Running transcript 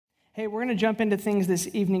Hey, we're going to jump into things this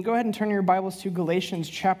evening. Go ahead and turn your Bibles to Galatians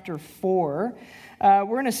chapter 4.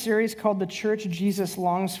 We're in a series called The Church Jesus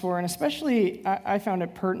Longs For, and especially I found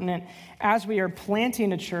it pertinent as we are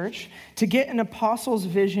planting a church to get an apostle's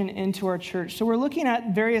vision into our church. So we're looking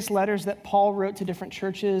at various letters that Paul wrote to different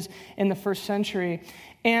churches in the first century,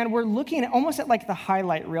 and we're looking at almost at like the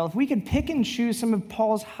highlight reel. If we could pick and choose some of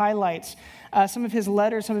Paul's highlights, some of his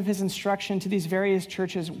letters, some of his instruction to these various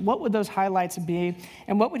churches, what would those highlights be?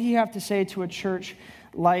 And what would he have to say to a church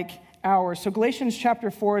like ours? So Galatians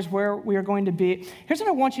chapter 4 is where we are going to be. Here's what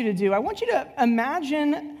I want you to do. I want you to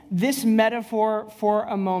imagine this metaphor for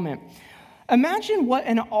a moment. Imagine what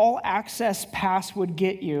an all-access pass would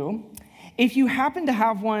get you if you happen to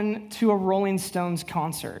have one to a Rolling Stones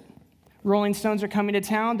concert. Rolling Stones are coming to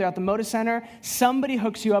town. They're at the Moda Center. Somebody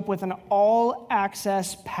hooks you up with an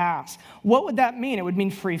all-access pass. What would that mean? It would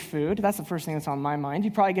mean free food. That's the first thing that's on my mind.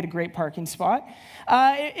 You'd probably get a great parking spot.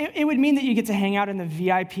 It would mean that you get to hang out in the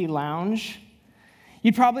VIP lounge.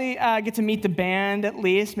 You'd probably get to meet the band at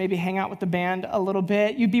least, maybe hang out with the band a little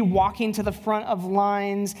bit. You'd be walking to the front of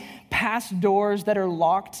lines, past doors that are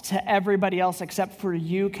locked to everybody else except for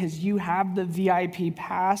you because you have the VIP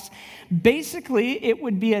pass. Basically, it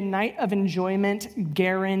would be a night of enjoyment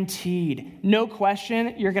guaranteed. No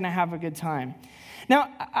question, you're going to have a good time. Now,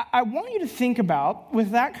 I want you to think about, with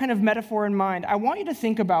that kind of metaphor in mind, I want you to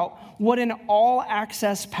think about what an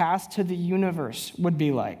all-access pass to the universe would be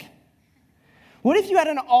like. What if you had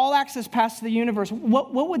an all-access pass to the universe?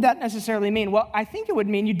 What would that necessarily mean? Well, I think it would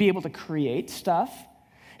mean you'd be able to create stuff.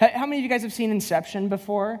 How many of you guys have seen Inception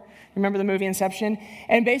before? Remember the movie Inception?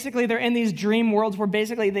 And basically, they're in these dream worlds where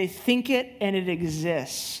basically they think it and it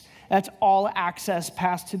exists. That's all-access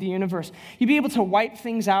pass to the universe. You'd be able to wipe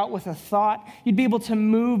things out with a thought. You'd be able to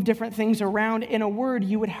move different things around. In a word,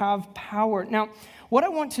 you would have power. Now, what I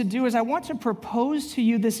want to do is I want to propose to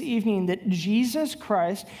you this evening that Jesus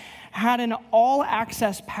Christ had an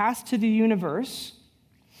all-access pass to the universe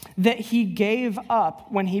that he gave up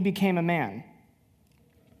when he became a man.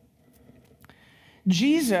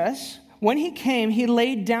 Jesus, when he came, he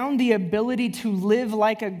laid down the ability to live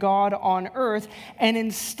like a God on earth, and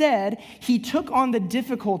instead, he took on the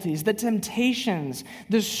difficulties, the temptations,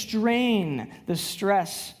 the strain, the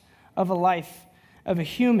stress of a life of a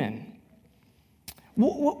human.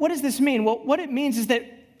 What does this mean? Well, what it means is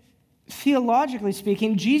that theologically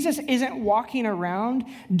speaking, Jesus isn't walking around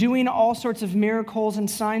doing all sorts of miracles and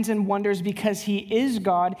signs and wonders because he is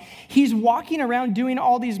God. He's walking around doing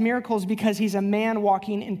all these miracles because he's a man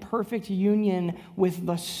walking in perfect union with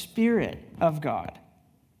the Spirit of God.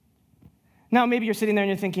 Now, maybe you're sitting there and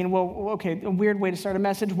you're thinking, well, okay, a weird way to start a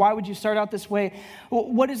message. Why would you start out this way?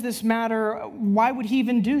 What does this matter? Why would he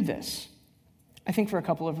even do this? I think for a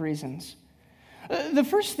couple of reasons. The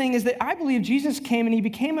first thing is that I believe Jesus came and he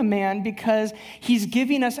became a man because he's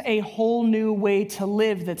giving us a whole new way to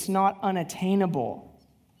live that's not unattainable.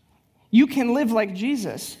 You can live like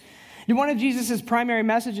Jesus. And one of Jesus' primary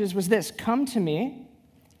messages was this: come to me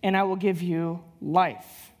and I will give you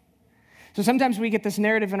life. So sometimes we get this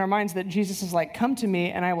narrative in our minds that Jesus is like, come to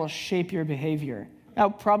me and I will shape your behavior.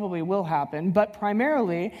 That probably will happen, but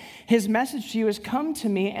primarily his message to you is come to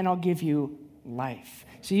me and I'll give you life.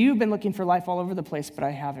 So you've been looking for life all over the place, but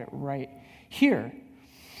I have it right here.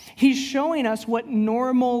 He's showing us what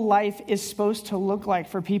normal life is supposed to look like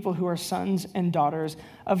for people who are sons and daughters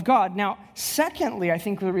of God. Now, secondly, I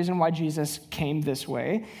think the reason why Jesus came this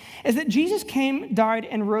way is that Jesus came, died,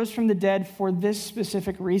 and rose from the dead for this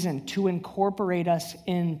specific reason: to incorporate us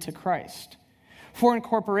into Christ. For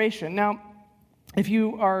incorporation. Now, if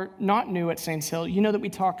you are not new at Saints Hill, you know that we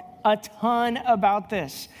talk a ton about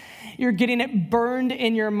this. You're getting it burned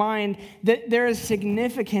in your mind that there is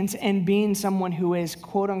significance in being someone who is,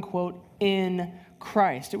 quote unquote, in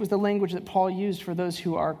Christ. It was the language that Paul used for those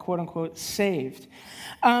who are, quote unquote, saved.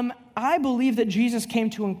 I believe that Jesus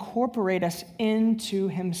came to incorporate us into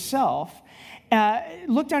himself.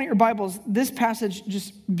 Look down at your Bibles. This passage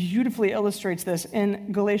just beautifully illustrates this.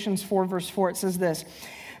 In Galatians 4, verse 4, it says this: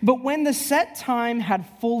 but when the set time had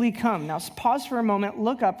fully come. Now, pause for a moment,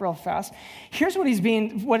 look up real fast. Here's what is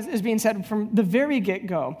being said from the very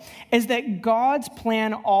get-go, is that God's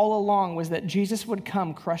plan all along was that Jesus would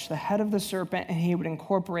come, crush the head of the serpent, and he would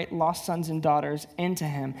incorporate lost sons and daughters into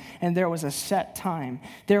him. And there was a set time.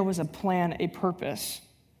 There was a plan, a purpose.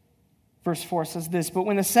 Verse 4 says this: but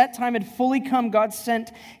when the set time had fully come, God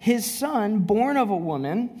sent his son, born of a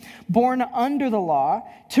woman, born under the law,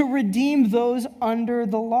 to redeem those under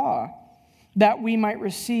the law, that we might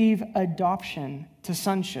receive adoption to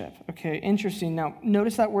sonship. Okay, interesting. Now,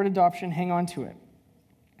 notice that word adoption. Hang on to it.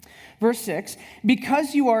 Verse 6,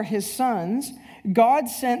 because you are his sons, God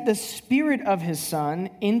sent the Spirit of his Son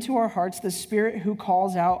into our hearts, the Spirit who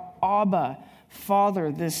calls out, Abba,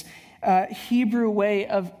 Father, this Hebrew way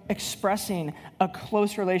of expressing a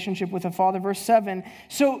close relationship with a father. Verse 7,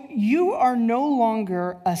 so you are no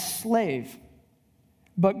longer a slave,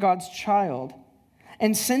 but God's child.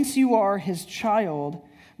 And since you are his child,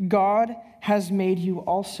 God has made you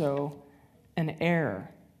also an heir.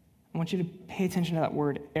 I want you to pay attention to that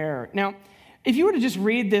word, heir. Now, if you were to just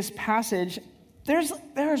read this passage, there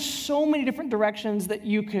are so many different directions that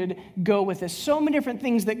you could go with this, so many different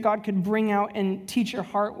things that God could bring out and teach your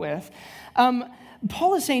heart with.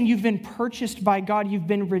 Paul is saying you've been purchased by God, you've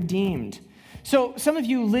been redeemed. So some of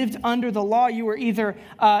you lived under the law. You were either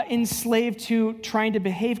enslaved to trying to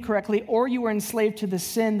behave correctly, or you were enslaved to the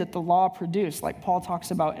sin that the law produced, like Paul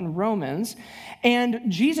talks about in Romans.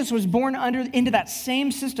 And Jesus was born into that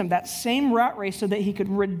same system, that same rat race, so that he could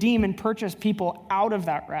redeem and purchase people out of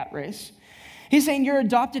that rat race. He's saying you're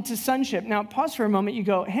adopted to sonship. Now, pause for a moment. You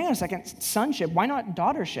go, hang on a second, sonship, why not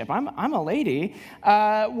daughtership? I'm a lady.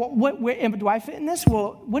 Do I fit in this?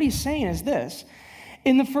 Well, what he's saying is this.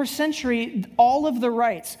 In the first century, all of the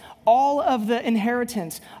rights, all of the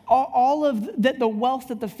inheritance, all of the wealth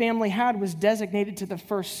that the family had was designated to the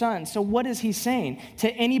first son. So what is he saying? To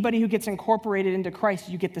anybody who gets incorporated into Christ,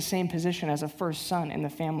 you get the same position as a first son in the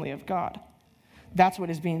family of God. That's what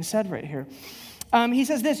is being said right here. He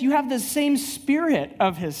says this, you have the same spirit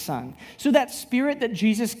of his son. So that spirit that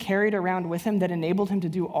Jesus carried around with him that enabled him to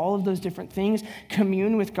do all of those different things,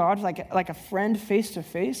 commune with God like a friend face to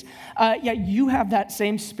face, you have that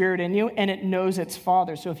same spirit in you, and it knows its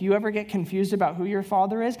father. So if you ever get confused about who your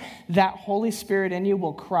father is, that Holy Spirit in you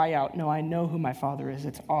will cry out, no, I know who my father is.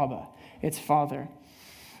 It's Abba. It's Father.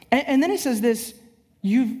 And then he says this,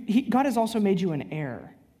 God has also made you an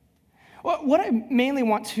heir. What I mainly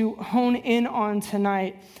want to hone in on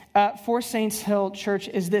tonight for Saints Hill Church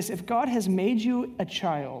is this. If God has made you a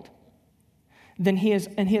child, then he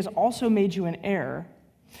has also made you an heir.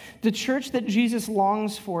 The church that Jesus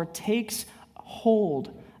longs for takes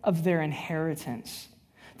hold of their inheritance.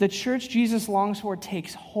 The church Jesus longs for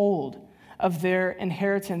takes hold of their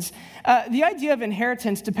inheritance. The idea of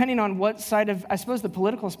inheritance, depending on what side of, I suppose, the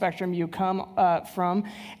political spectrum you come from,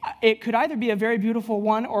 it could either be a very beautiful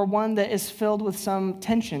one or one that is filled with some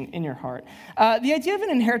tension in your heart. The idea of an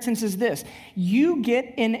inheritance is this. You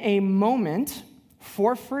get in a moment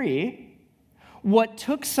for free what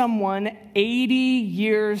took someone 80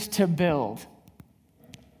 years to build.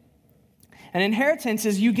 An inheritance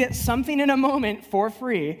is you get something in a moment for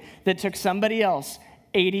free that took somebody else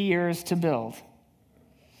 80 years to build.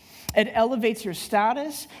 It elevates your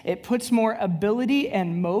status. It puts more ability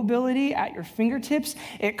and mobility at your fingertips.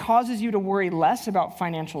 It causes you to worry less about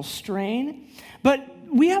financial strain. But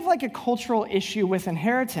we have like a cultural issue with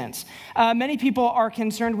inheritance. Many people are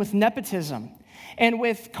concerned with nepotism and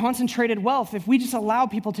with concentrated wealth. If we just allow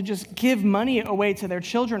people to just give money away to their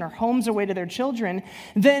children or homes away to their children,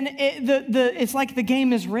 then it's like the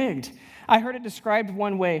game is rigged. I heard it described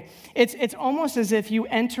one way. It's almost as if you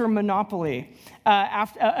enter Monopoly,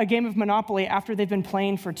 a game of Monopoly after they've been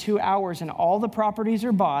playing for 2 hours and all the properties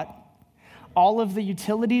are bought, all of the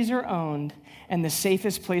utilities are owned, and the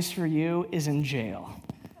safest place for you is in jail.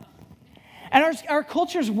 And our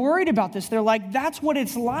culture's worried about this. They're like, that's what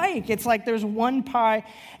it's like. It's like there's one pie,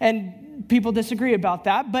 and people disagree about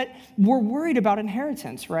that, but we're worried about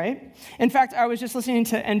inheritance, right? In fact, I was just listening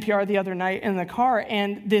to NPR the other night in the car,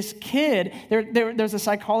 and this kid, there's a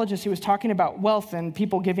psychologist who was talking about wealth and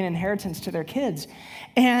people giving inheritance to their kids.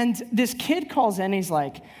 And this kid calls in, he's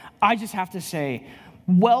like, I just have to say,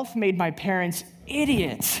 wealth made my parents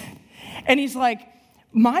idiots. And he's like,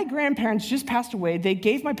 my grandparents just passed away. They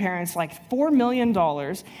gave my parents like $4 million.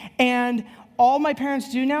 And all my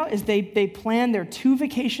parents do now is they plan their 2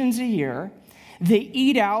 vacations a year. They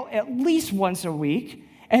eat out at least once a week.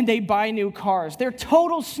 And they buy new cars. They're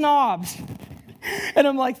total snobs. And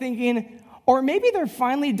I'm like thinking, or maybe they're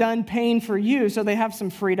finally done paying for you so they have some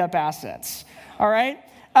freed up assets. All right?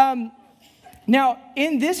 Now,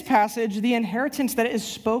 in this passage, the inheritance that is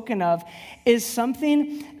spoken of is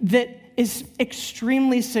something that is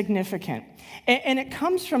extremely significant. And it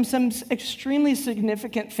comes from some extremely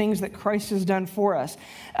significant things that Christ has done for us.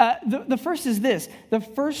 The first is this. The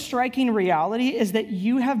first striking reality is that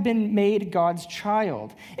you have been made God's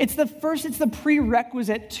child. It's the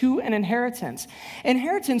prerequisite to an inheritance.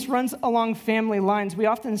 Inheritance runs along family lines. We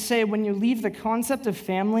often say when you leave the concept of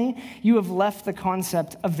family, you have left the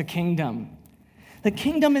concept of the kingdom. The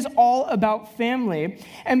kingdom is all about family,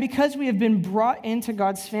 and because we have been brought into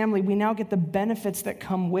God's family, we now get the benefits that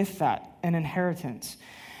come with that, an inheritance.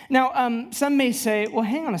 Now, some may say, well,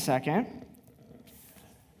 hang on a second.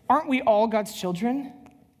 aren't we all God's children?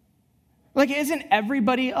 Like, isn't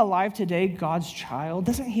everybody alive today God's child?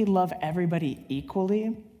 Doesn't he love everybody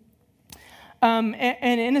equally? And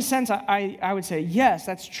in a sense, I would say, yes,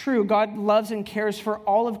 that's true. God loves and cares for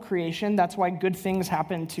all of creation. That's why good things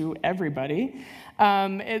happen to everybody.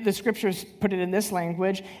 The scriptures put it in this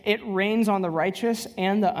language: it rains on the righteous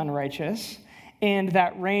and the unrighteous. And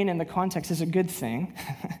that rain in the context is a good thing.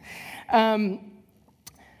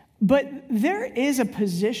 But there is a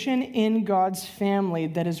position in God's family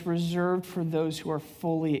that is reserved for those who are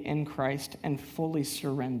fully in Christ and fully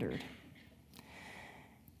surrendered.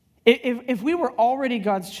 If we were already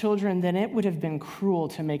God's children, then it would have been cruel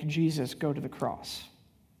to make Jesus go to the cross.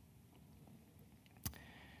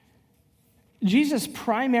 Jesus'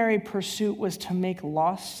 primary pursuit was to make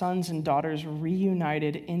lost sons and daughters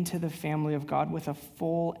reunited into the family of God with a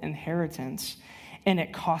full inheritance, and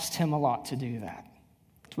it cost him a lot to do that.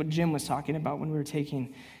 It's what Jim was talking about when we were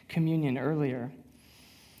taking communion earlier.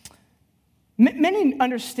 Many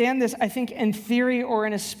understand this, I think, in theory or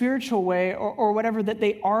in a spiritual way or whatever, that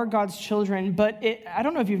they are God's children. But I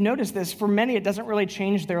don't know if you've noticed this. For many, it doesn't really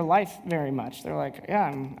change their life very much. They're like,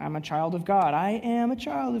 yeah, I'm a child of God. I am a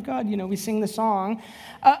child of God. You know, we sing the song.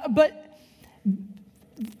 But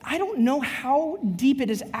I don't know how deep it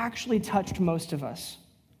has actually touched most of us.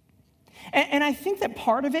 And I think that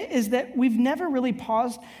part of it is that we've never really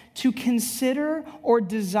paused to consider or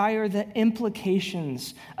desire the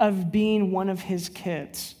implications of being one of his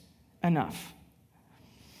kids enough.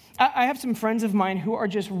 I have some friends of mine who are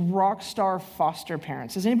just rock star foster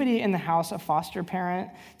parents. Is anybody in the house a foster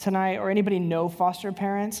parent tonight, or anybody know foster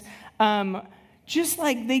parents? Just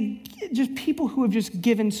people who have just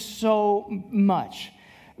given so much,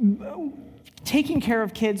 taking care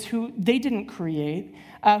of kids who they didn't create,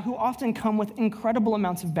 who often come with incredible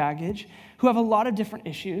amounts of baggage, who have a lot of different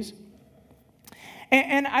issues.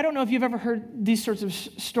 And I don't know if you've ever heard these sorts of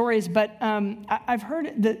stories, but I've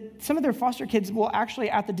heard that some of their foster kids will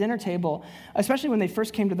actually, at the dinner table, especially when they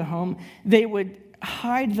first came to the home, they would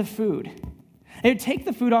hide the food. They would take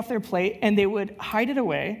the food off their plate, and they would hide it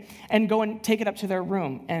away and go and take it up to their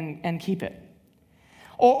room and keep it.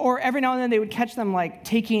 Or every now and then they would catch them like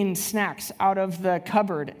taking snacks out of the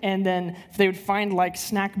cupboard, and then they would find like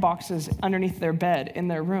snack boxes underneath their bed in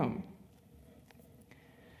their room.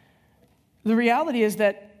 The reality is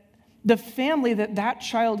that the family that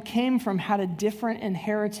child came from had a different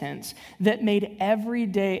inheritance that made every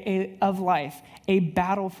day of life a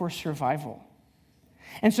battle for survival.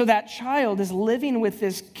 And so that child is living with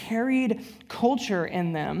this carried culture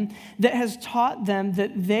in them that has taught them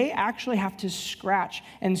that they actually have to scratch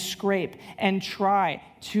and scrape and try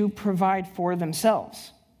to provide for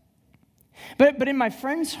themselves. But in my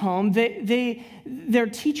friend's home, they're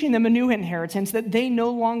teaching them a new inheritance, that they no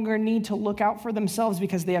longer need to look out for themselves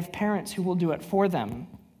because they have parents who will do it for them.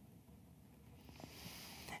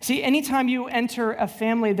 See, anytime you enter a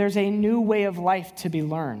family, there's a new way of life to be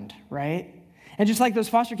learned, right? And just like those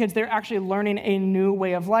foster kids, they're actually learning a new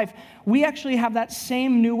way of life. We actually have that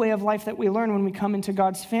same new way of life that we learn when we come into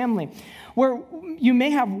God's family, where you may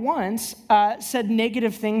have once said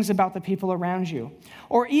negative things about the people around you,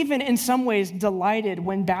 or even in some ways delighted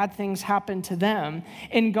when bad things happen to them.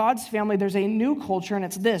 In God's family, there's a new culture, and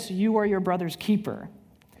it's this: you are your brother's keeper.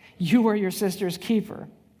 You are your sister's keeper.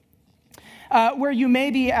 Where you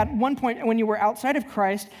may be at one point when you were outside of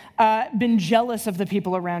Christ, been jealous of the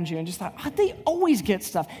people around you and just thought, they always get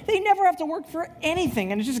stuff. They never have to work for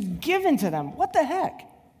anything, and it's just given to them. What the heck?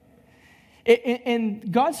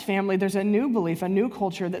 In God's family, there's a new belief, a new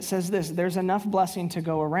culture that says this: there's enough blessing to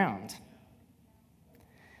go around.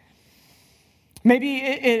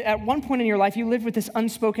 Maybe at one point in your life, you lived with this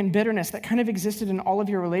unspoken bitterness that kind of existed in all of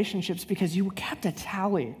your relationships because you kept a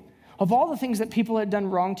tally of all the things that people had done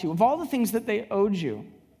wrong to you, of all the things that they owed you.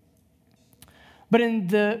 But in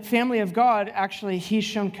the family of God, actually, he's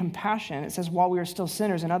shown compassion. It says, while we were still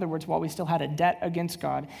sinners, in other words, while we still had a debt against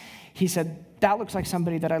God, he said, that looks like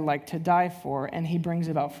somebody that I'd like to die for, and he brings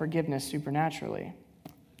about forgiveness supernaturally.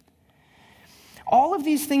 All of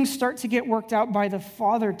these things start to get worked out by the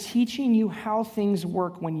Father teaching you how things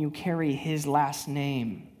work when you carry his last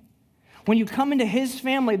name. When you come into his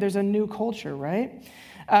family, there's a new culture, right?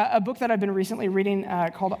 A book that I've been recently reading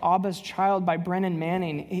called Abba's Child by Brennan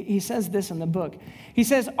Manning, he says this in the book. He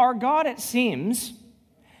says, our God, it seems,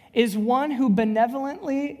 is one who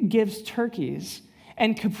benevolently gives turkeys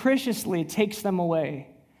and capriciously takes them away.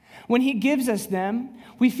 When he gives us them,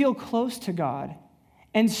 we feel close to God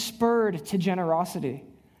and spurred to generosity.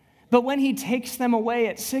 But when he takes them away,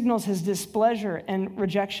 it signals his displeasure and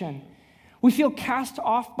rejection. We feel cast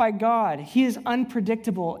off by God. He is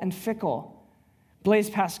unpredictable and fickle. Blaise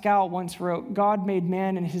Pascal once wrote, "God made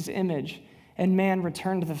man in his image, and man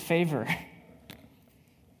returned the favor."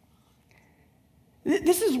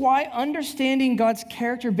 This is why understanding God's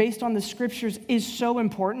character based on the scriptures is so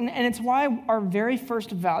important, and it's why our very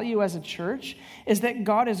first value as a church is that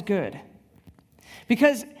God is good.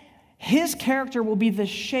 Because his character will be the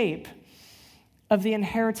shape of the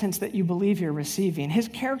inheritance that you believe you're receiving. His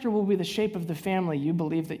character will be the shape of the family you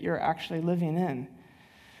believe that you're actually living in.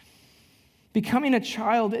 Becoming a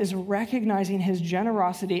child is recognizing his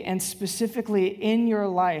generosity and specifically in your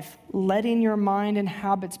life, letting your mind and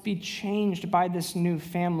habits be changed by this new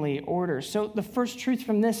family order. So the first truth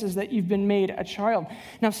from this is that you've been made a child.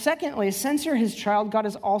 Now, secondly, since you're his child, God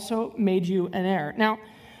has also made you an heir. Now,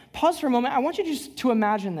 pause for a moment. I want you just to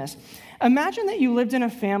imagine this. Imagine that you lived in a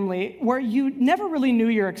family where you never really knew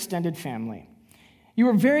your extended family. You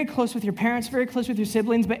were very close with your parents, very close with your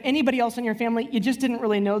siblings, but anybody else in your family, you just didn't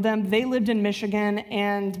really know them. They lived in Michigan,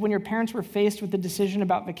 and when your parents were faced with the decision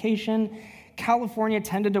about vacation, California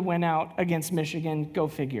tended to win out against Michigan, go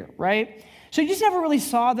figure, right? So you just never really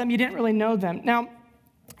saw them, you didn't really know them. Now,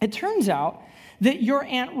 it turns out that your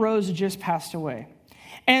Aunt Rose just passed away,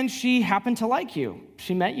 and she happened to like you.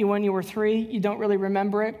 She met you when you were 3, you don't really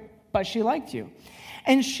remember it, but she liked you.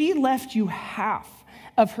 And she left you half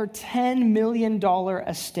of her $10 million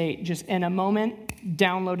estate just in a moment,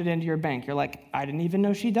 downloaded into your bank. You're like, I didn't even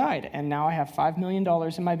know she died, and now I have $5 million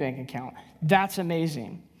in my bank account. That's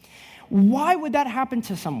amazing. Why would that happen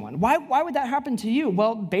to someone? Why would that happen to you?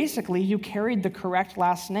 Well, basically, you carried the correct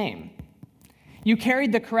last name. You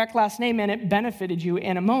carried the correct last name, and it benefited you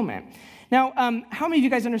in a moment. Now, how many of you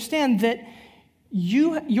guys understand that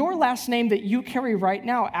your last name that you carry right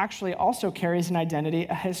now actually also carries an identity,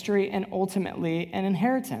 a history, and ultimately an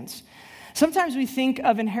inheritance? Sometimes we think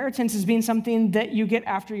of inheritance as being something that you get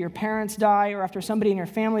after your parents die or after somebody in your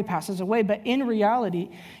family passes away, but in reality,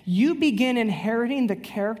 you begin inheriting the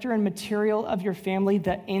character and material of your family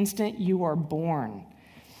the instant you are born.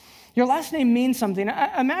 Your last name means something.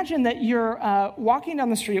 Imagine that you're walking down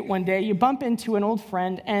the street one day, you bump into an old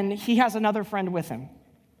friend, and he has another friend with him.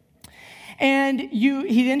 And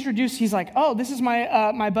he's like, oh, this is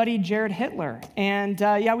my buddy Jared Hitler. And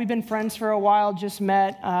yeah, we've been friends for a while, just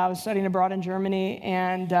met. I was studying abroad in Germany,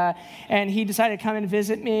 and he decided to come and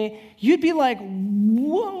visit me. You'd be like,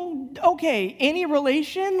 whoa, okay, any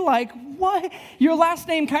relation? Like, what? Your last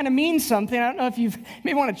name kind of means something. I don't know if you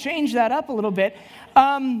may want to change that up a little bit.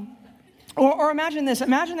 Or imagine this.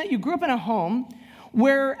 Imagine that you grew up in a home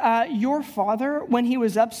where your father, when he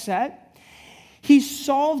was upset, he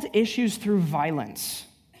solved issues through violence.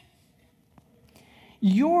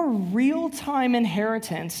 Your real-time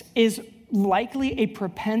inheritance is likely a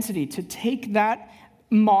propensity to take that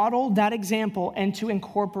model, that example, and to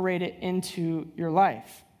incorporate it into your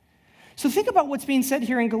life. So think about what's being said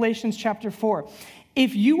here in Galatians chapter 4.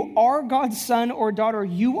 If you are God's son or daughter,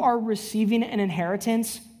 you are receiving an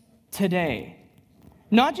inheritance today.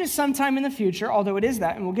 Not just sometime in the future, although it is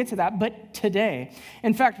that, and we'll get to that, but today.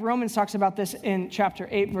 In fact, Romans talks about this in chapter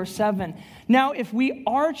 8, verse 7. Now, if we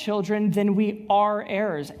are children, then we are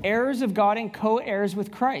heirs, heirs of God and co-heirs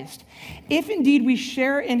with Christ. If indeed we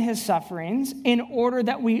share in his sufferings, in order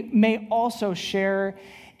that we may also share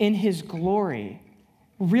in his glory.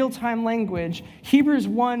 Real-time language. Hebrews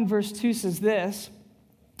 1, verse 2 says this,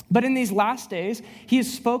 but in these last days, he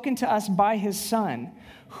has spoken to us by his Son,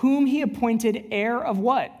 whom he appointed heir of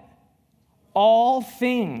what? All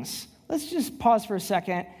things. Let's just pause for a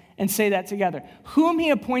second and say that together. Whom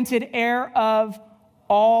he appointed heir of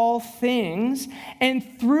all things,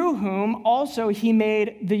 and through whom also he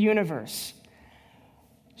made the universe.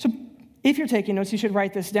 So if you're taking notes, you should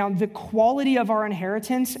write this down. The quality of our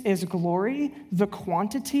inheritance is glory. The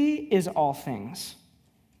quantity is all things.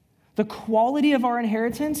 The quality of our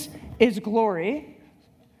inheritance is glory.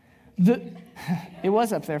 It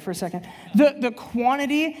was up there for a second. The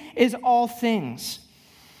quantity is all things.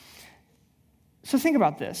 So think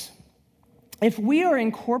about this. If we are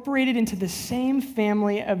incorporated into the same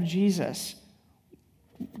family of Jesus,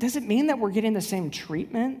 does it mean that we're getting the same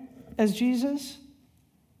treatment as Jesus?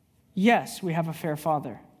 Yes, we have a fair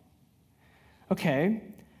father. Okay,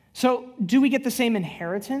 so do we get the same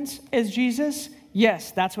inheritance as Jesus?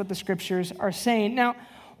 Yes, that's what the scriptures are saying. Now,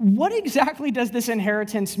 what exactly does this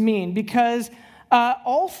inheritance mean? Because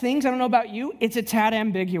all things, I don't know about you, it's a tad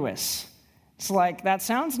ambiguous. It's like, that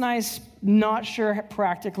sounds nice, not sure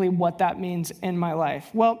practically what that means in my life.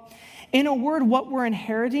 Well, in a word, what we're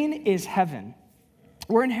inheriting is heaven.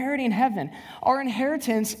 We're inheriting heaven. Our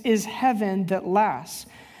inheritance is heaven that lasts.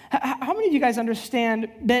 How many of you guys understand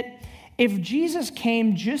that if Jesus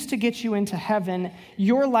came just to get you into heaven,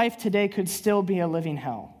 your life today could still be a living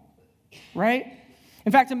hell, right?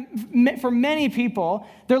 In fact, for many people,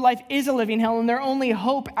 their life is a living hell, and their only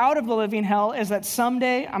hope out of the living hell is that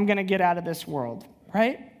someday I'm going to get out of this world,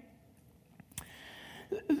 right?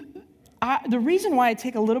 The reason why I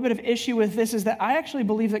take a little bit of issue with this is that I actually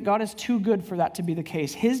believe that God is too good for that to be the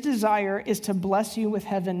case. His desire is to bless you with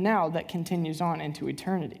heaven now that continues on into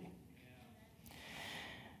eternity.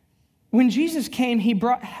 When Jesus came, he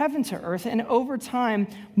brought heaven to earth, and over time,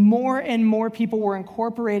 more and more people were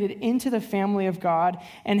incorporated into the family of God,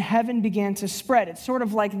 and heaven began to spread. It's sort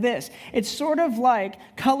of like this. It's sort of like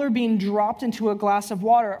color being dropped into a glass of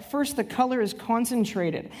water. At first, the color is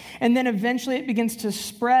concentrated, and then eventually it begins to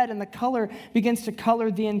spread, and the color begins to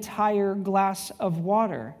color the entire glass of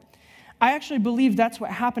water. I actually believe that's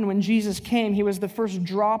what happened when Jesus came. He was the first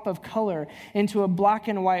drop of color into a black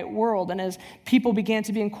and white world. And as people began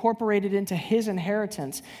to be incorporated into his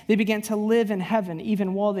inheritance, they began to live in heaven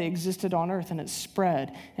even while they existed on earth. And it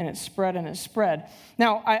spread, and it spread, and it spread.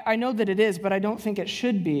 Now, I know that it is, but I don't think it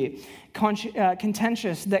should be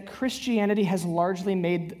contentious that Christianity has largely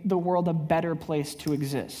made the world a better place to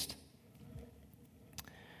exist.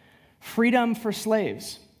 Freedom for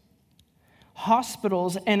slaves.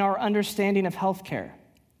 Hospitals and our understanding of healthcare,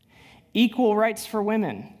 equal rights for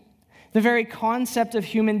women, the very concept of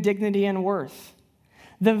human dignity and worth,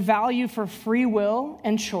 the value for free will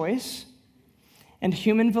and choice and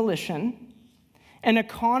human volition, an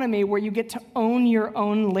economy where you get to own your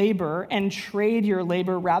own labor and trade your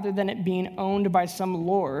labor rather than it being owned by some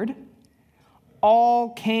lord,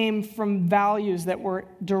 all came from values that were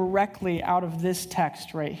directly out of this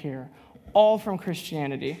text right here, all from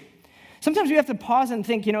Christianity. Sometimes we have to pause and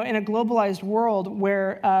think, in a globalized world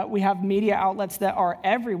where we have media outlets that are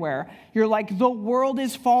everywhere, you're like, the world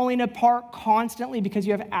is falling apart constantly because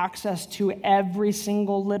you have access to every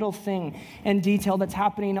single little thing and detail that's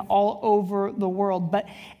happening all over the world. But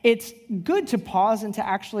it's good to pause and to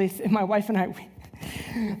actually, my wife and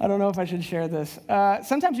I don't know if I should share this.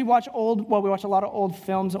 Sometimes we watch we watch a lot of old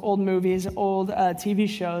films, old movies, old TV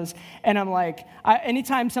shows, and I'm like,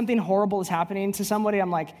 anytime something horrible is happening to somebody,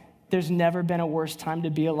 I'm like, there's never been a worse time to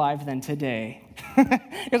be alive than today.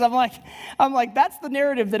 Because I'm like, that's the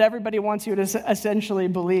narrative that everybody wants you to essentially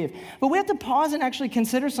believe. But we have to pause and actually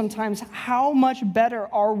consider sometimes how much better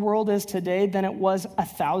our world is today than it was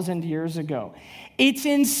 1,000 years ago. It's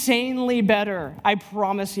insanely better. I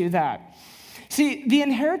promise you that. See, the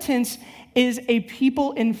inheritance is a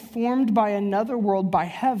people informed by another world, by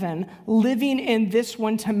heaven, living in this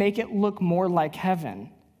one to make it look more like heaven.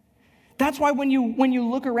 That's why when you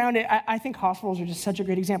look around it, I think hospitals are just such a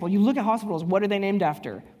great example. You look at hospitals, what are they named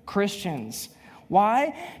after? Christians.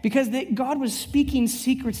 Why? Because God was speaking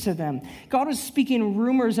secrets to them. God was speaking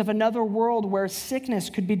rumors of another world where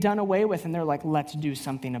sickness could be done away with, and they're like, let's do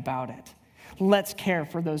something about it. Let's care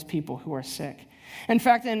for those people who are sick. In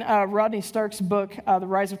fact, in Rodney Stark's book, The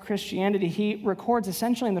Rise of Christianity, he records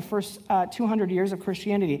essentially in the first 200 years of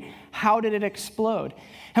Christianity, how did it explode?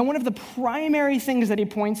 And one of the primary things that he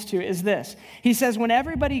points to is this. He says, when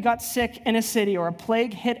everybody got sick in a city or a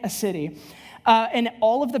plague hit a city, and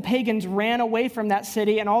all of the pagans ran away from that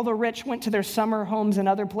city and all the rich went to their summer homes and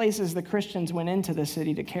other places, the Christians went into the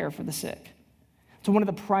city to care for the sick. So one of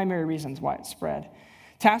the primary reasons why it spread.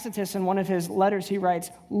 Tacitus, in one of his letters, he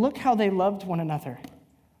writes, look how they loved one another.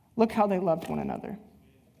 Look how they loved one another.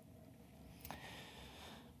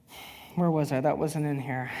 Where was I? That wasn't in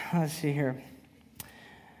here. Let's see here.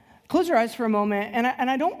 Close your eyes for a moment, and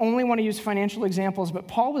I don't only want to use financial examples, but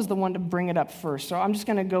Paul was the one to bring it up first, so I'm just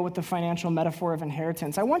going to go with the financial metaphor of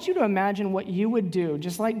inheritance. I want you to imagine what you would do,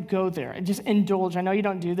 just like go there, and just indulge. I know you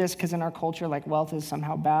don't do this because in our culture, like wealth is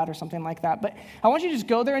somehow bad or something like that, but I want you to just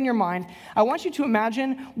go there in your mind. I want you to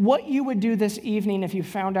imagine what you would do this evening if you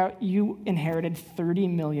found out you inherited $30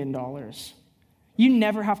 million. You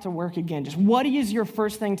never have to work again. Just what is your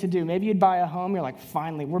first thing to do? Maybe you'd buy a home. You're like,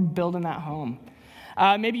 finally, we're building that home.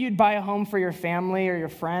 Maybe you'd buy a home for your family or your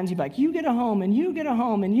friends. You'd be like, you get a home, and you get a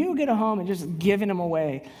home, and you get a home, and just giving them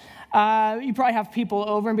away. You probably have people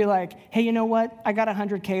over and be like, hey, you know what? I got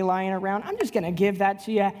 $100K lying around. I'm just going to give that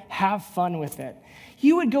to you. Have fun with it.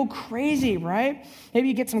 You would go crazy, right? Maybe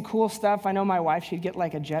you get some cool stuff. I know my wife, she'd get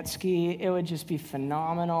like a jet ski. It would just be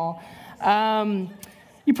phenomenal.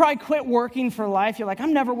 You probably quit working for life. You're like,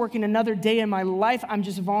 I'm never working another day in my life. I'm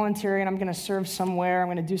just volunteering. I'm going to serve somewhere. I'm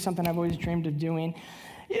going to do something I've always dreamed of doing.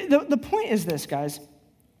 The point is this, guys.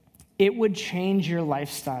 It would change your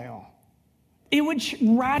lifestyle. it would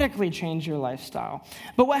radically change your lifestyle.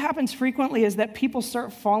 But what happens frequently is that people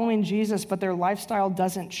start following Jesus, but their lifestyle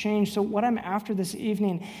doesn't change. So what I'm after this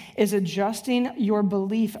evening is adjusting your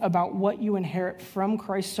belief about what you inherit from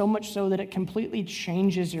Christ, so much so that it completely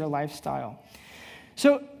changes your lifestyle.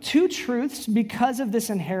 So 2 truths because of this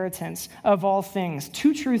inheritance of all things.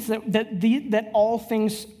 2 truths that all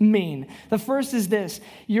things mean. The first is this: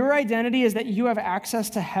 your identity is that you have access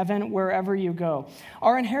to heaven wherever you go.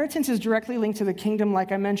 Our inheritance is directly linked to the kingdom,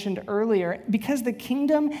 like I mentioned earlier, because the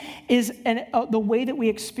kingdom is the way that we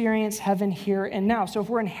experience heaven here and now. So if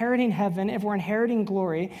we're inheriting heaven, if we're inheriting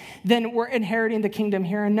glory, then we're inheriting the kingdom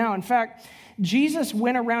here and now. In fact, Jesus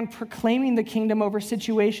went around proclaiming the kingdom over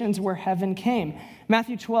situations where heaven came.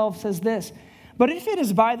 Matthew 12 says this: "But if it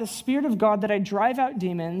is by the Spirit of God that I drive out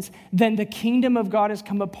demons, then the kingdom of God has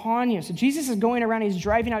come upon you." So Jesus is going around, he's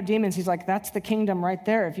driving out demons. He's like, that's the kingdom right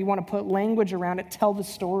there. If you want to put language around it, tell the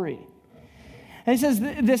story. And he says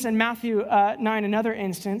this in Matthew 9, another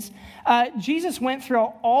instance. Jesus went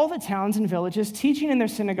throughout all the towns and villages, teaching in their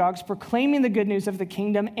synagogues, proclaiming the good news of the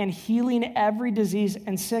kingdom, and healing every disease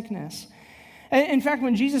and sickness. In fact,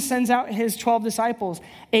 when Jesus sends out his 12 disciples,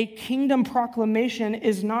 a kingdom proclamation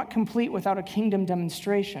is not complete without a kingdom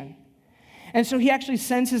demonstration. And so he actually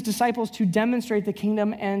sends his disciples to demonstrate the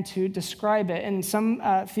kingdom and to describe it. And some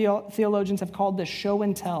theologians have called this show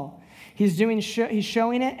and tell. He's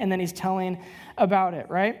showing it, and then he's telling about it,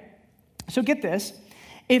 right? So get this.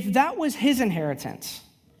 If that was his inheritance,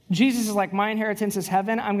 Jesus is like, my inheritance is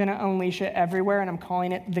heaven, I'm going to unleash it everywhere, and I'm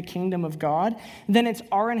calling it the kingdom of God, then it's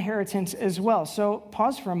our inheritance as well. So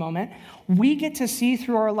pause for a moment. We get to see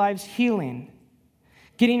through our lives healing,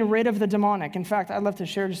 getting rid of the demonic. In fact, I'd love to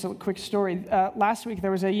share just a quick story. Last week,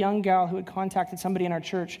 there was a young gal who had contacted somebody in our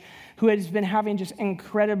church who has been having just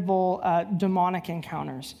incredible demonic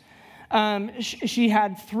encounters. She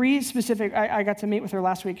had 3 specific, I got to meet with her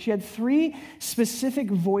last week. She had 3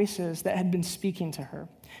 specific voices that had been speaking to her.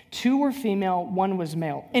 2 were female, 1 was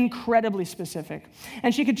male, incredibly specific.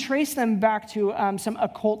 And she could trace them back to some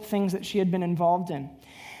occult things that she had been involved in.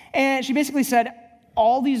 And she basically said,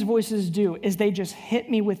 all these voices do is they just hit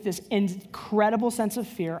me with this incredible sense of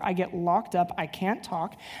fear. I get locked up, I can't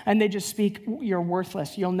talk, and they just speak, you're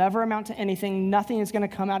worthless. You'll never amount to anything. Nothing is going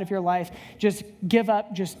to come out of your life. Just give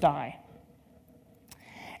up, just die.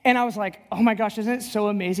 And I was like, oh my gosh, isn't it so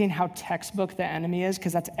amazing how textbook the enemy is?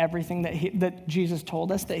 Because that's everything that Jesus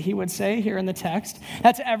told us that he would say here in the text.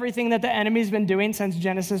 That's everything that the enemy's been doing since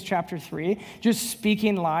Genesis chapter 3, just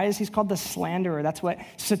speaking lies. He's called the slanderer. That's what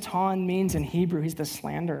Satan means in Hebrew. He's the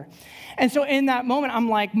slanderer. And so in that moment, I'm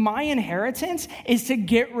like, my inheritance is to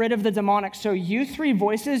get rid of the demonic. So you 3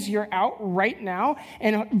 voices, you're out right now.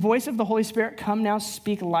 And voice of the Holy Spirit, come now,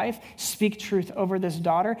 speak life, speak truth over this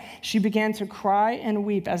daughter. She began to cry and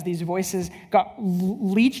weep as these voices got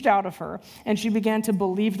leached out of her, and she began to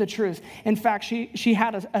believe the truth. In fact, she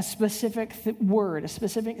had a specific word, a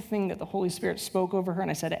specific thing that the Holy Spirit spoke over her, and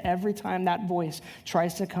I said, every time that voice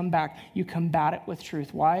tries to come back, you combat it with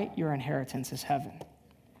truth. Why? Your inheritance is heaven.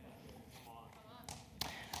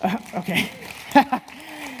 Okay.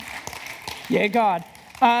 Yeah, God.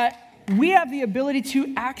 We have the ability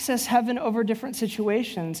to access heaven over different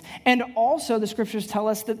situations. And also, the scriptures tell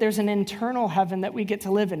us that there's an internal heaven that we get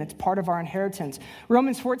to live in. It's part of our inheritance.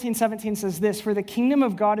 Romans 14:17 says this: "For the kingdom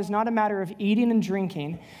of God is not a matter of eating and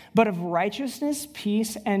drinking, but of righteousness,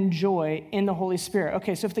 peace, and joy in the Holy Spirit."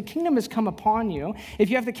 Okay, so if the kingdom has come upon you, if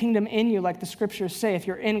you have the kingdom in you, like the scriptures say, if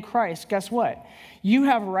you're in Christ, guess what? You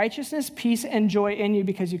have righteousness, peace, and joy in you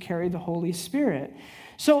because you carry the Holy Spirit.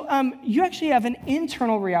 So you actually have an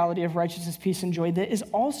internal reality of righteousness, peace, and joy that is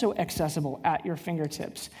also accessible at your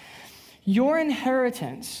fingertips. Your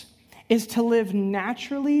inheritance is to live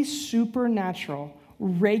naturally, supernatural,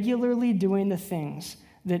 regularly doing the things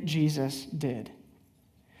that Jesus did.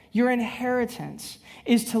 Your inheritance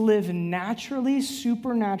is to live naturally,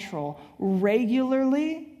 supernatural,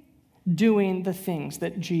 regularly doing the things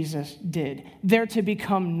that Jesus did. They're to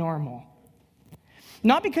become normal.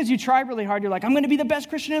 Not because you try really hard, you're like, I'm going to be the best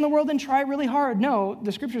Christian in the world and try really hard. No,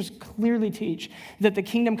 the scriptures clearly teach that the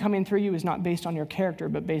kingdom coming through you is not based on your character,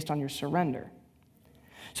 but based on your surrender.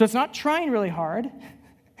 So it's not trying really hard.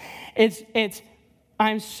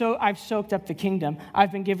 I've soaked up the kingdom.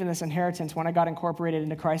 I've been given this inheritance. When I got incorporated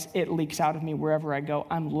into Christ, it leaks out of me wherever I go.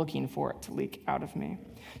 I'm looking for it to leak out of me.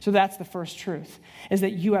 So that's the first truth, is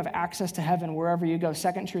that you have access to heaven wherever you go.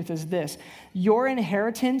 Second truth is this: your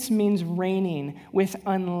inheritance means reigning with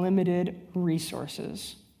unlimited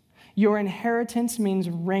resources. Your inheritance means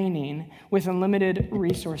reigning with unlimited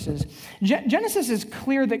resources. Genesis is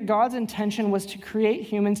clear that God's intention was to create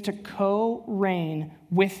humans to co-reign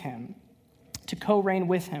with him, to co-reign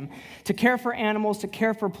with him, to care for animals, to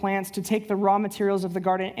care for plants, to take the raw materials of the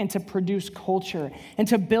garden and to produce culture and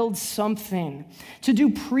to build something, to do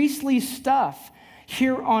priestly stuff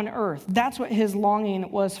here on earth. That's what his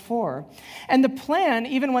longing was for. And the plan,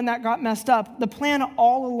 even when that got messed up, the plan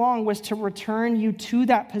all along was to return you to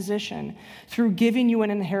that position through giving you an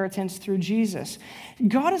inheritance through Jesus.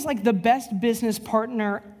 God is like the best business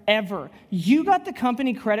partner ever. You got the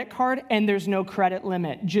company credit card and there's no credit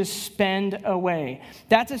limit. Just spend away.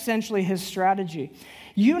 That's essentially his strategy.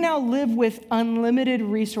 You now live with unlimited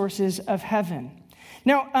resources of heaven.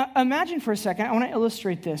 Now, imagine for a second, I want to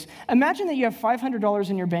illustrate this. Imagine that you have $500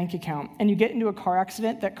 in your bank account and you get into a car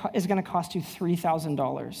accident that is going to cost you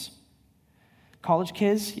 $3,000. College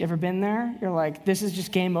kids, you ever been there? You're like, this is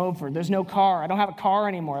just game over. There's no car. I don't have a car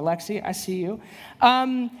anymore. Lexi, I see you.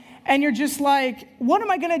 And you're just like, what am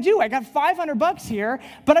I going to do? I got $500 here,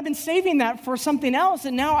 but I've been saving that for something else,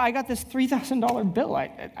 and now I got this $3,000 bill.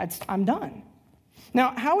 I'm done.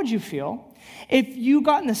 Now, how would you feel if you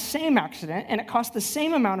got in the same accident and it cost the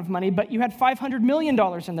same amount of money, but you had $500 million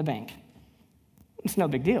in the bank? It's no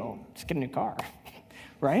big deal. Just get a new car,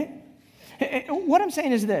 right? What I'm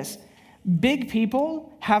saying is this. Big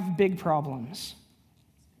people have big problems.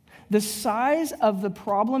 The size of the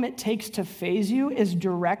problem it takes to phase you is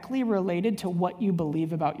directly related to what you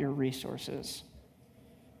believe about your resources.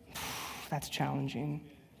 That's challenging.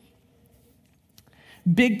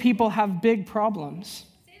 Big people have big problems.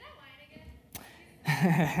 Say that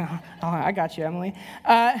line again. I got you, Emily.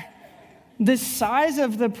 The size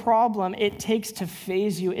of the problem it takes to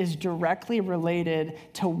phase you is directly related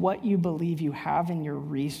to what you believe you have in your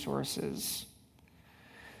resources.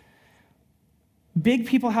 Big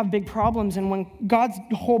people have big problems, and when God's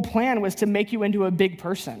whole plan was to make you into a big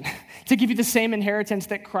person, to give you the same inheritance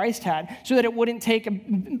that Christ had, so that it wouldn't take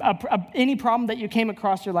any problem that you came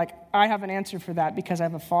across, you're like, I have an answer for that because I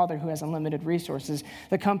have a Father who has unlimited resources.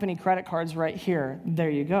 The company credit card's right here. There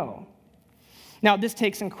you go. Now, this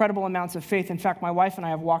takes incredible amounts of faith. In fact, my wife and I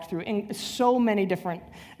have walked through so many different,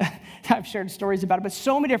 I've shared stories about it, but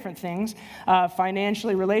so many different things,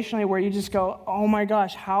 financially, relationally, where you just go, oh my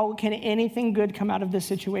gosh, how can anything good come out of this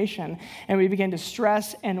situation? And we begin to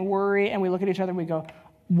stress and worry, and we look at each other and we go,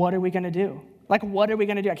 what are we going to do? Like, what are we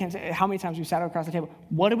going to do? I can't say how many times we sat across the table.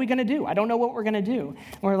 What are we going to do? I don't know what we're going to do.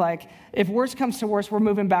 And we're like, if worse comes to worse, we're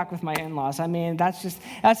moving back with my in-laws. I mean, that's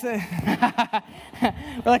the,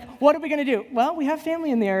 we're like, what are we going to do? Well, we have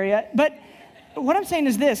family in the area. But what I'm saying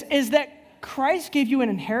is this, is that Christ gave you an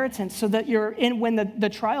inheritance so that you're in, when the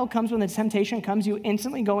trial comes, when the temptation comes, you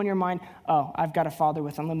instantly go in your mind, oh, I've got a Father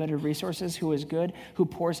with unlimited resources who is good, who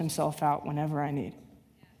pours himself out whenever I need.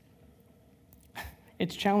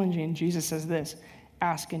 It's challenging. Jesus says this,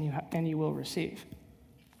 ask and you will receive.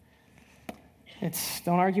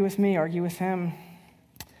 Don't argue with me, argue with him.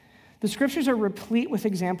 The scriptures are replete with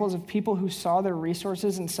examples of people who saw their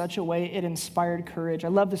resources in such a way it inspired courage. I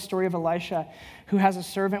love the story of Elisha, who has a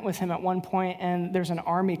servant with him at one point, and there's an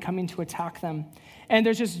army coming to attack them. And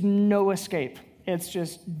there's just no escape. It's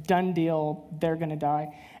just done deal. They're going to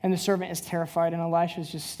die. And the servant is terrified, and Elisha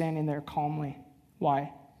is just standing there calmly.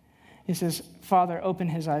 Why? He says, Father, open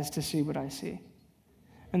his eyes to see what I see.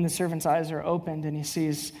 And the servant's eyes are opened, and he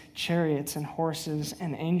sees chariots and horses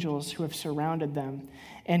and angels who have surrounded them.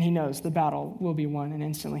 And he knows the battle will be won, and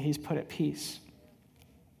instantly he's put at peace.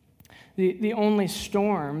 The only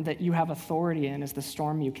storm that you have authority in is the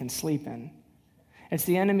storm you can sleep in. It's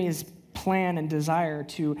the enemy's plan and desire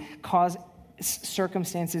to cause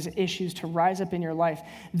circumstances, issues to rise up in your life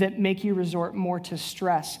that make you resort more to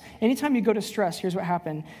stress. Anytime you go to stress, here's what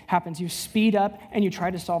happens. You speed up and you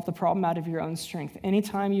try to solve the problem out of your own strength.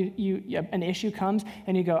 Anytime an issue comes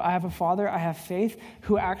and you go, I have a Father, I have faith,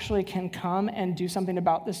 who actually can come and do something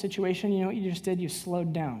about this situation, you know what you just did? You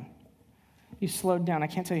slowed down. You slowed down. I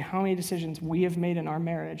can't tell you how many decisions we have made in our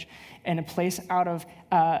marriage in a place out of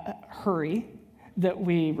hurry that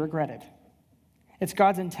we regretted. It's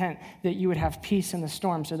God's intent that you would have peace in the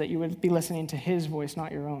storm so that you would be listening to his voice,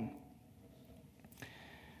 not your own.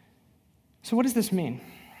 So what does this mean?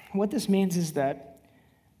 What this means is that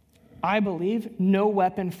I believe no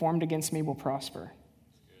weapon formed against me will prosper.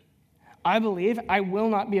 I believe I will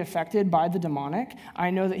not be affected by the demonic.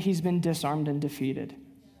 I know that he's been disarmed and defeated.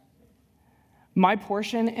 My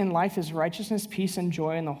portion in life is righteousness, peace, and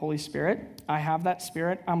joy in the Holy Spirit. I have that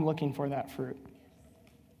Spirit. I'm looking for that fruit.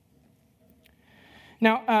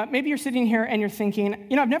 Now, maybe you're sitting here and you're thinking,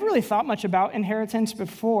 I've never really thought much about inheritance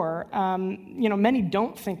before. Many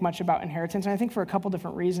don't think much about inheritance, and I think for a couple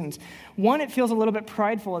different reasons. One, it feels a little bit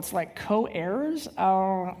prideful. It's like co-heirs.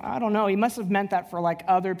 I don't know. He must have meant that for like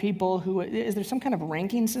other people is there some kind of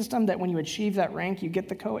ranking system that when you achieve that rank, you get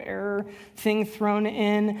the co-heir thing thrown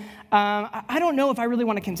in? I don't know if I really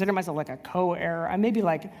want to consider myself like a co-heir. I may be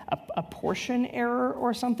like a portion heir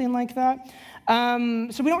or something like that.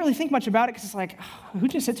 So we don't really think much about it because it's like, who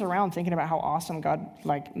just sits around thinking about how awesome God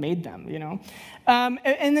made them,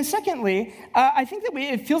 And then secondly, I think that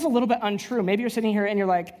it feels a little bit untrue. Maybe you're sitting here and you're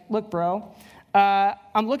like, look, bro,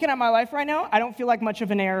 I'm looking at my life right now. I don't feel like much of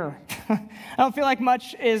an heir. I don't feel like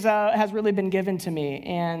much has really been given to me.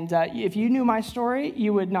 And if you knew my story,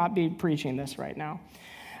 you would not be preaching this right now.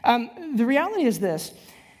 The reality is this.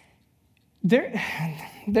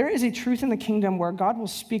 There is a truth in the kingdom where God will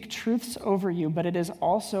speak truths over you, but it is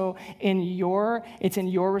also in your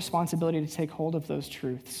responsibility to take hold of those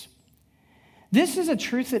truths. This is a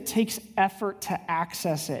truth that takes effort to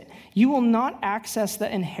access it. You will not access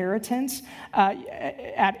the inheritance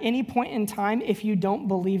at any point in time if you don't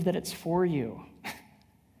believe that it's for you.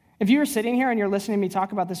 If you were sitting here and you're listening to me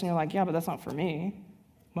talk about this and you're like, yeah, but that's not for me,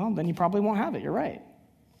 well, then you probably won't have it. You're right.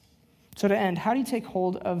 So to end, how do you take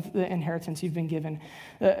hold of the inheritance you've been given?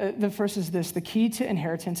 The first is this: the key to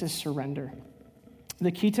inheritance is surrender.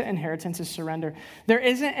 The key to inheritance is surrender. There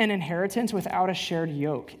isn't an inheritance without a shared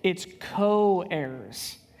yoke. It's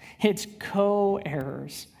co-heirs. It's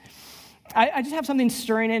co-heirs. I just have something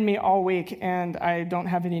stirring in me all week, and I don't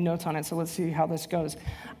have any notes on it, so let's see how this goes.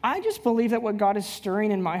 I just believe that what God is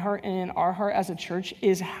stirring in my heart and in our heart as a church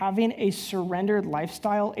is having a surrendered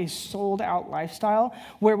lifestyle, a sold-out lifestyle,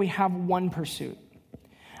 where we have one pursuit.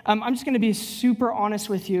 I'm just going to be super honest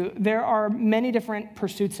with you. There are many different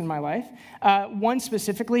pursuits in my life. One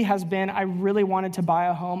specifically has been I really wanted to buy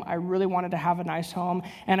a home. I really wanted to have a nice home,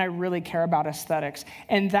 and I really care about aesthetics.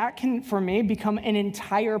 And that can, for me, become an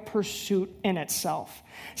entire pursuit in itself.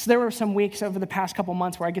 So there were some weeks over the past couple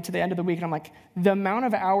months where I get to the end of the week, and I'm like, the amount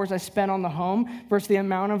of hours I spent on the home versus the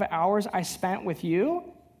amount of hours I spent with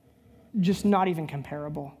you, just not even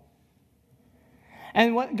comparable.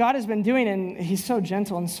 And what God has been doing, and he's so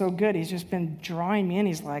gentle and so good, he's just been drawing me in.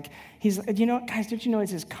 Guys, don't you know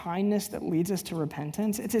it's his kindness that leads us to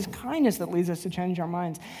repentance? It's his kindness that leads us to change our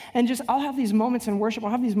minds. And I'll have these moments in worship, I'll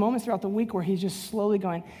have these moments throughout the week where he's just slowly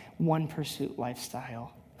going, one pursuit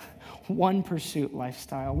lifestyle. One pursuit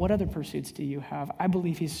lifestyle. What other pursuits do you have? I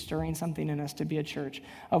believe he's stirring something in us to be a church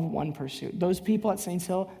of one pursuit. Those people at Saints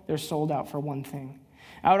Hill, they're sold out for one thing.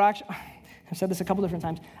 I've said this a couple different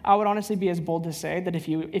times. I would honestly be as bold to say that if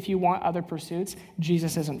you want other pursuits,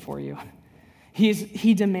 Jesus isn't for you.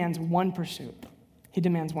 He demands one pursuit. He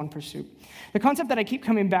demands one pursuit. The concept that I keep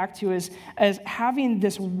coming back to is having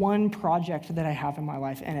this one project that I have in my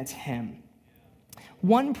life, and it's him.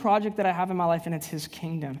 One project that I have in my life, and it's his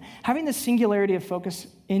kingdom. Having the singularity of focus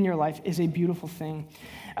in your life is a beautiful thing.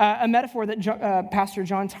 A metaphor that Pastor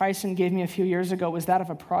John Tyson gave me a few years ago was that of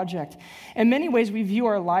a project. In many ways, we view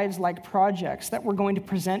our lives like projects that we're going to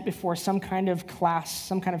present before some kind of class,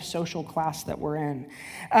 some kind of social class that we're in.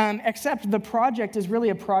 Except the project is really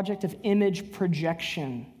a project of image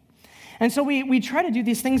projection. And so we try to do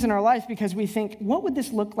these things in our life because we think, what would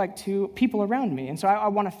this look like to people around me? And so I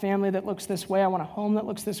want a family that looks this way. I want a home that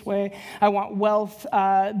looks this way. I want wealth,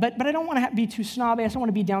 but I don't want to be too snobby. I just want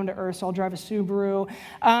to be down to earth, so I'll drive a Subaru.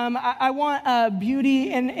 I want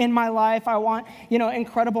beauty in my life. I want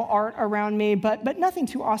incredible art around me, but nothing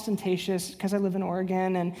too ostentatious because I live in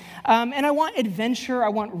Oregon. And I want adventure. I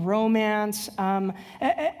want romance.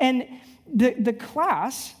 And the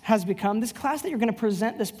class has become, this class that you're going to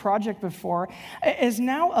present this project before, is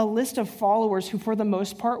now a list of followers who, for the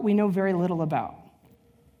most part, we know very little about.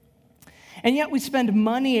 And yet we spend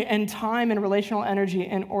money and time and relational energy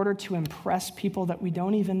in order to impress people that we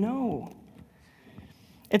don't even know.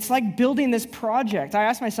 It's like building this project. I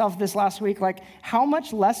asked myself this last week, how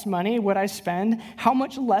much less money would I spend? How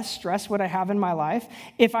much less stress would I have in my life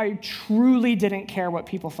if I truly didn't care what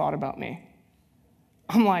people thought about me?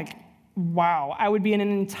 I'm like, wow, I would be in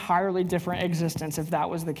an entirely different existence if that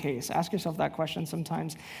was the case. Ask yourself that question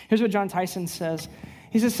sometimes. Here's what John Tyson says.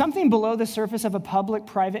 He says, something below the surface of a public,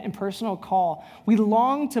 private, and personal call. We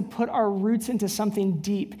long to put our roots into something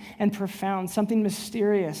deep and profound, something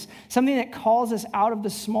mysterious, something that calls us out of the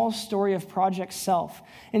small story of Project Self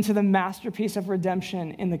into the masterpiece of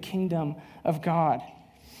redemption in the kingdom of God.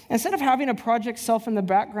 Instead of having a project self in the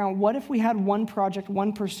background, what if we had one project,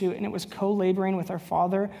 one pursuit, and it was co-laboring with our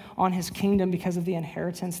Father on his kingdom because of the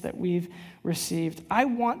inheritance that we've received? I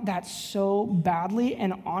want that so badly,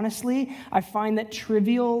 and honestly, I find that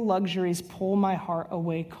trivial luxuries pull my heart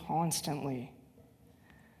away constantly.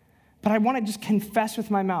 But I want to just confess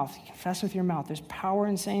with my mouth. Confess with your mouth. There's power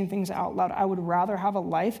in saying things out loud. I would rather have a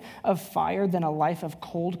life of fire than a life of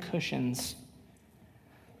cold cushions.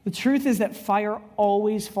 The truth is that fire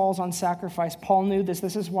always falls on sacrifice. Paul knew this.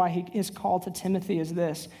 This is why his call to Timothy is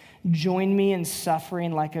this: join me in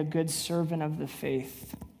suffering like a good servant of the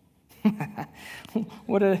faith. Can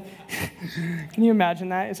you imagine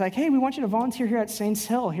that? It's like, hey, we want you to volunteer here at Saints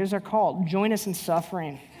Hill. Here's our call. Join us in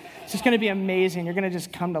suffering. It's just going to be amazing. You're going to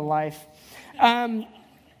just come to life.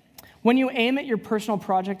 When you aim at your personal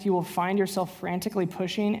project, you will find yourself frantically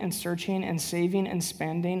pushing and searching and saving and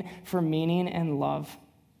spending for meaning and love.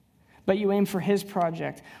 But you aim for his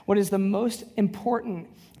project. What is the most important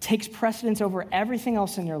takes precedence over everything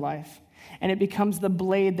else in your life, and it becomes the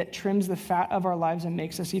blade that trims the fat of our lives and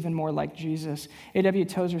makes us even more like Jesus. A.W.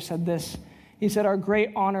 Tozer said this. He said, our great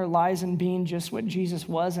honor lies in being just what Jesus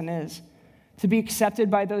was and is. To be accepted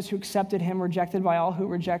by those who accepted him, rejected by all who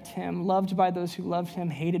reject him, loved by those who loved him,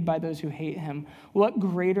 hated by those who hate him. What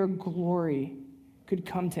greater glory could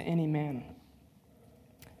come to any man?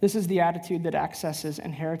 This is the attitude that accesses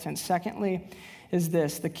inheritance. Secondly, is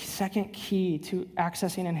this. The second key to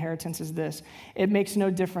accessing inheritance is this. It makes no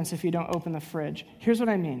difference if you don't open the fridge. Here's what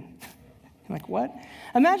I mean. Like, what?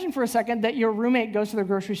 Imagine for a second that your roommate goes to the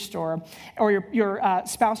grocery store, or your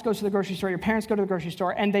spouse goes to the grocery store, your parents go to the grocery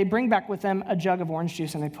store, and they bring back with them a jug of orange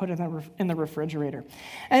juice, and they put it in the refrigerator.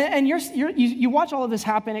 And you watch all of this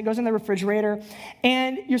happen. It goes in the refrigerator,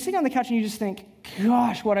 and you're sitting on the couch, and you just think,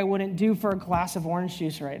 gosh, what I wouldn't do for a glass of orange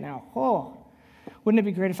juice right now. Oh, wouldn't it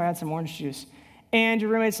be great if I had some orange juice? And your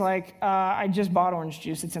roommate's like, I just bought orange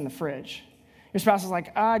juice. It's in the fridge. Your spouse is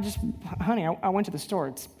like, honey, I went to the store.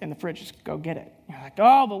 It's in the fridge. Just go get it. You're like,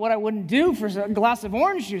 oh, but what I wouldn't do for a glass of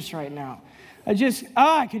orange juice right now.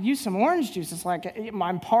 I could use some orange juice. It's like,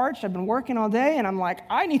 I'm parched. I've been working all day, and I'm like,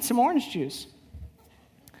 I need some orange juice.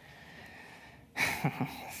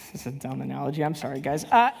 This is a dumb analogy. I'm sorry, guys.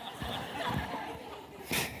 I'm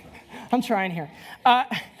trying here.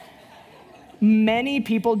 Many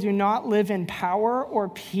people do not live in power or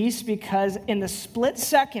peace because in the split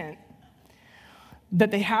second that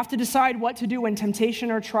they have to decide what to do when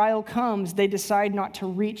temptation or trial comes, they decide not to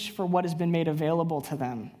reach for what has been made available to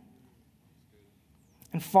them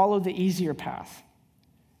and follow the easier path.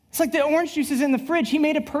 It's like the orange juice is in the fridge. He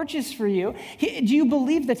made a purchase for you. Do you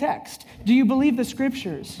believe the text? Do you believe the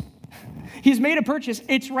scriptures? He's made a purchase.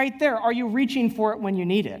 It's right there. Are you reaching for it when you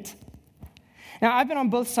need it? Now, I've been on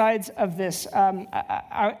both sides of this.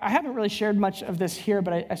 I haven't really shared much of this here,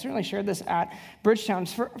 but I certainly shared this at Bridgetown.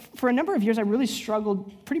 For a number of years, I really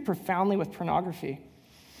struggled pretty profoundly with pornography.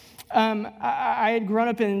 I had grown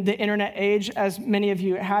up in the internet age, as many of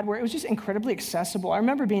you had, where it was just incredibly accessible. I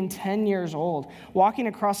remember being 10 years old, walking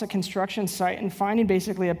across a construction site and finding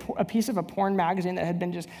basically a piece of a porn magazine that had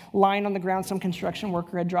been just lying on the ground, some construction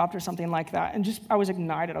worker had dropped or something like that. And I was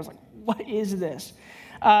ignited. I was like, what is this?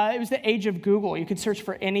 It was the age of Google. You could search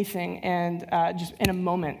for anything and just in a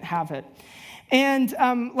moment have it. And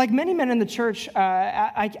like many men in the church,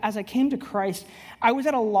 as I came to Christ, I was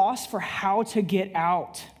at a loss for how to get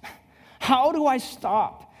out. How do I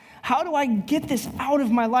stop? How do I get this out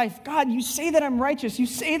of my life? God, you say that I'm righteous. You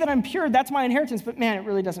say that I'm pure. That's my inheritance. But man, it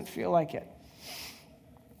really doesn't feel like it.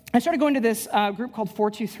 I started going to this group called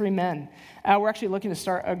 423 Men. We're actually looking to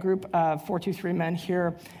start a group of 423 Men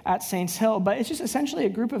here at Saints Hill, but it's just essentially a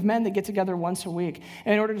group of men that get together once a week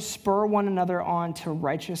in order to spur one another on to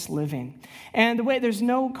righteous living. And there's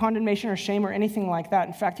no condemnation or shame or anything like that.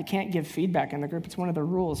 In fact, you can't give feedback in the group. It's one of the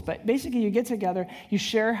rules. But basically, you get together, you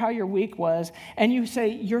share how your week was, and you say,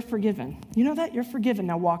 you're forgiven. You know that? You're forgiven.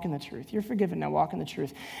 Now walk in the truth. You're forgiven. Now walk in the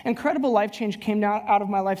truth. Incredible life change came out of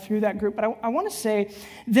my life through that group. But I want to say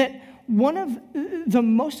that one of the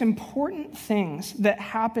most important things that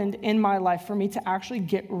happened in my life for me to actually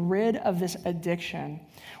get rid of this addiction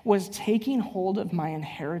was taking hold of my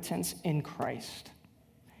inheritance in Christ.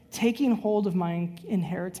 Taking hold of my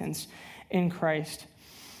inheritance in Christ.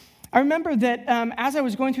 I remember that as I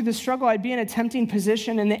was going through this struggle, I'd be in a tempting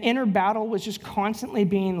position, and the inner battle was just constantly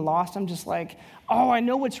being lost. I'm just like, oh, I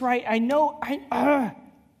know what's right.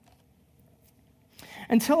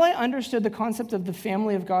 Until I understood the concept of the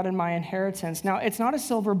family of God and my inheritance. Now, it's not a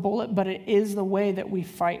silver bullet, but it is the way that we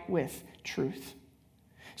fight with truth.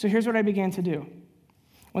 So here's what I began to do.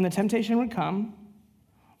 When the temptation would come,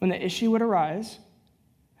 when the issue would arise,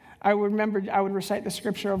 I would recite the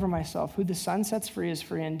scripture over myself. Who the Son sets free is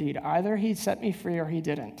free indeed. Either he set me free or he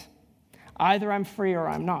didn't. Either I'm free or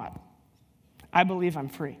I'm not. I believe I'm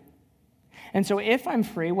free. And so if I'm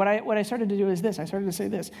free, what I started to do is this. I started to say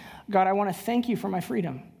this. God, I want to thank you for my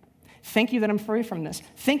freedom. Thank you that I'm free from this.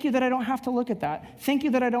 Thank you that I don't have to look at that. Thank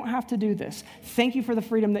you that I don't have to do this. Thank you for the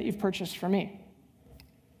freedom that you've purchased for me.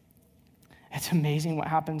 It's amazing what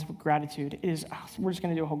happens with gratitude. We're just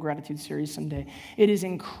going to do a whole gratitude series someday. It is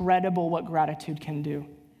incredible what gratitude can do.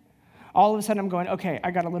 All of a sudden I'm going, okay,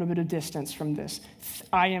 I got a little bit of distance from this.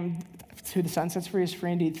 I am, who the Son sets free is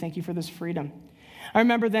free indeed. Thank you for this freedom. I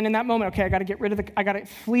remember then in that moment, okay, I got to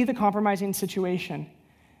flee the compromising situation.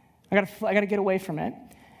 I got to get away from it.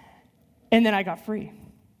 And then I got free.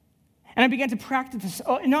 And I began to practice this.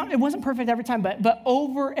 It wasn't perfect every time, but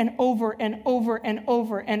over and over and over and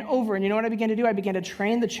over and over. And you know what I began to do? I began to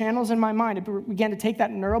train the channels in my mind. I began to take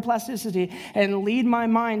that neuroplasticity and lead my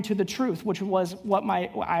mind to the truth, which was what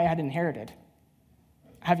I had inherited.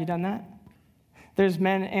 Have you done that? There's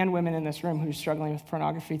men and women in this room who are struggling with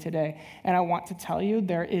pornography today. And I want to tell you,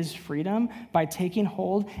 there is freedom by taking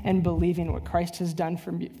hold and believing what Christ has done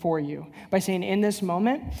for you. By saying, in this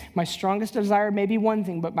moment, my strongest desire may be one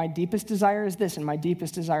thing, but my deepest desire is this, and my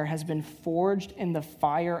deepest desire has been forged in the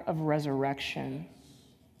fire of resurrection.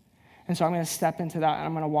 And so I'm going to step into that, and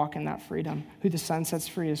I'm going to walk in that freedom. Who the Son sets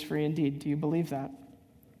free is free indeed. Do you believe that?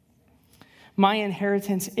 My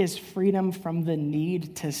inheritance is freedom from the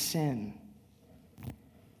need to sin.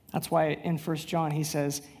 That's why in 1 John he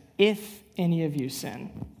says, if any of you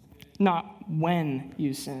sin, not when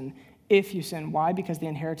you sin, if you sin. Why? Because the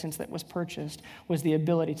inheritance that was purchased was the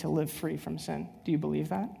ability to live free from sin. Do you believe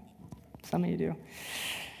that? Some of you do.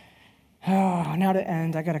 Oh, now to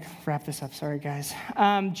end, I got to wrap this up. Sorry, guys.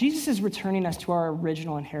 Jesus is returning us to our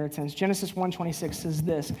original inheritance. Genesis 1:26 says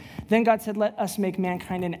this, then God said, let us make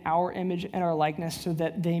mankind in our image and our likeness so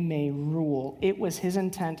that they may rule. It was his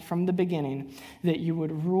intent from the beginning that you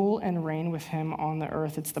would rule and reign with him on the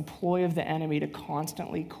earth. It's the ploy of the enemy to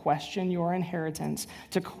constantly question your inheritance,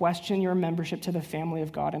 to question your membership to the family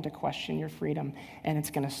of God, and to question your freedom. And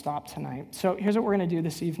it's going to stop tonight. So here's what we're going to do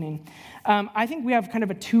this evening. I think we have kind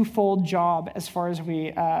of a twofold job as far as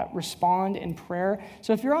we respond in prayer.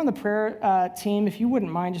 So if you're on the prayer team, if you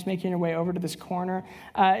wouldn't mind just making your way over to this corner.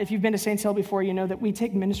 If you've been to Saints Hill before, you know that we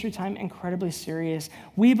take ministry time incredibly serious.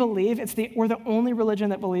 We believe we're the only religion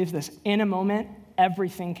that believes this. In a moment,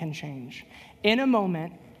 everything can change. In a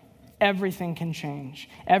moment, everything can change.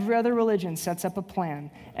 Every other religion sets up a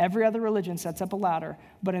plan. Every other religion sets up a ladder.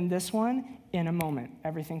 But in this one, in a moment,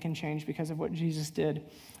 everything can change because of what Jesus did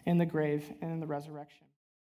in the grave and in the resurrection.